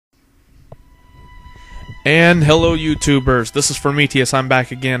And hello YouTubers, this is Formitius, I'm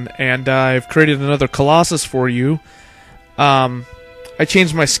back again, and I've created another Colossus for you. I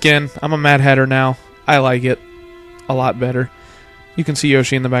changed my skin, I'm a Mad Hatter now, I like it a lot better. You can see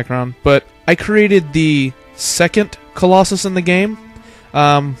Yoshi in the background, but I created the second Colossus in the game,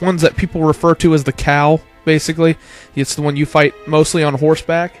 ones that people refer to as the cow, basically. It's the one you fight mostly on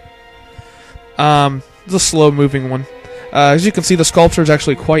horseback. It's a slow moving one. As you can see, the sculpture is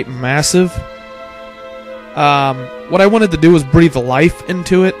actually quite massive. What I wanted to do was breathe life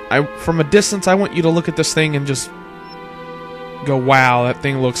into it. From a distance, I want you to look at this thing and just go, wow, that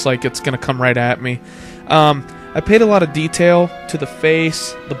thing looks like it's going to come right at me. I paid a lot of detail to the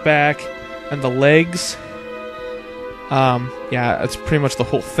face, the back, and the legs. Yeah, it's pretty much the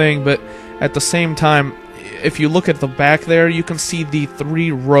whole thing, but at the same time, if you look at the back there, you can see the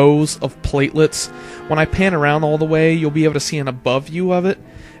 3 rows of platelets. When I pan around all the way, you'll be able to see an above view of it.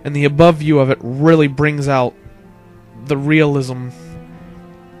 And the above view of it really brings out the realism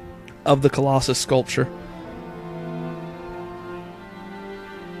of the Colossus sculpture.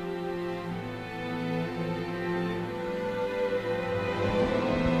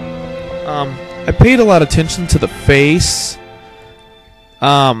 I paid a lot of attention to the face.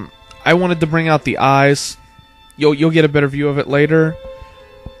 I wanted to bring out the eyes. You'll get a better view of it later.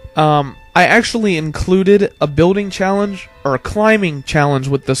 I actually included a building challenge or a climbing challenge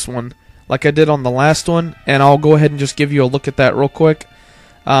with this one, like I did on the last one, and I'll go ahead and just give you a look at that real quick.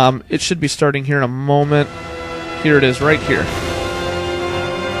 It should be starting here in a moment. Here it is, right here.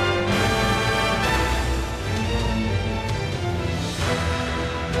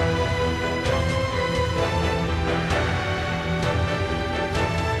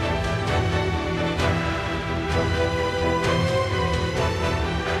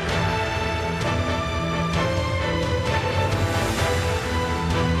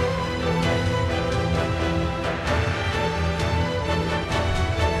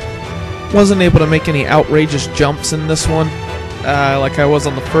 Wasn't able to make any outrageous jumps in this one, like I was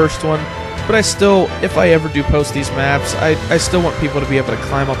on the first one, but I still, if I ever do post these maps, I still want people to be able to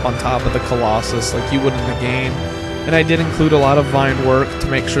climb up on top of the Colossus like you would in the game, and I did include a lot of vine work to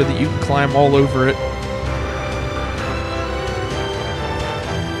make sure that you can climb all over it.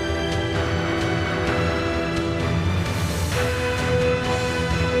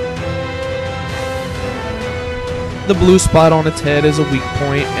 The blue spot on its head is a weak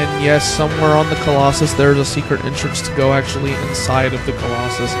point, and yes, somewhere on the Colossus there's a secret entrance to go actually inside of the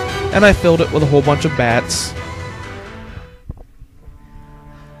Colossus, and I filled it with a whole bunch of bats.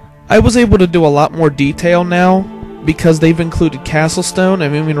 I was able to do a lot more detail now because they've included castle stone. I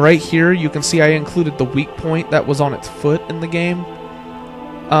mean, right here you can see I included the weak point that was on its foot in the game.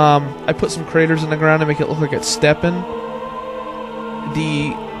 I put some craters in the ground to make it look like it's stepping.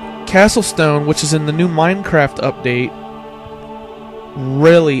 The castle stone, which is in the new Minecraft update,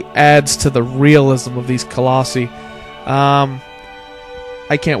 really adds to the realism of these colossi.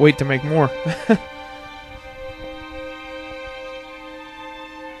 I can't wait to make more.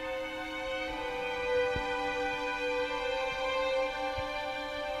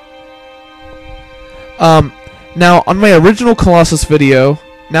 Now, on my original Colossus video,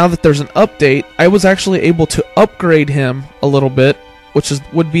 now that there's an update, I was actually able to upgrade him a little bit, which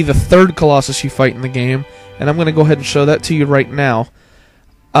would be the 3rd Colossus you fight in the game, and I'm going to go ahead and show that to you right now.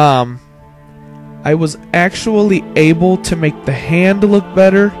 I was actually able to make the hand look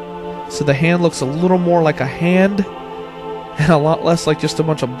better, so the hand looks a little more like a hand, and a lot less like just a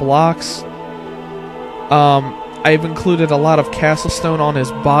bunch of blocks. I've included a lot of castle stone on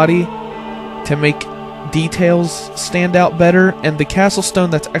his body to make details stand out better, and the castle stone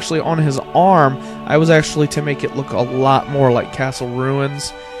that's actually on his arm, I was actually to make it look a lot more like castle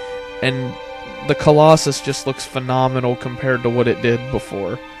ruins, and the Colossus just looks phenomenal compared to what it did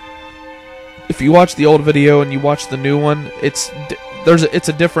before. If you watch the old video and you watch the new one, it's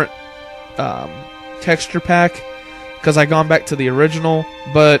a different texture pack because I gone back to the original,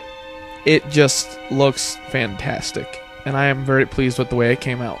 but it just looks fantastic, and I am very pleased with the way it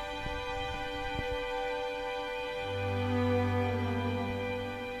came out.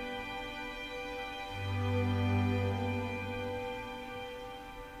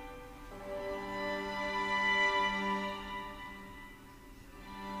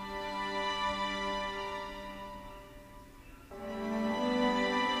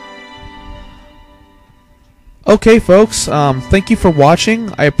 Okay, folks, thank you for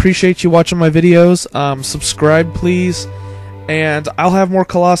watching. I appreciate you watching my videos. Subscribe, please, and I'll have more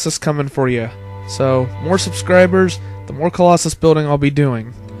Colossus coming for you. So, more subscribers, the more Colossus building I'll be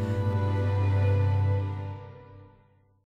doing.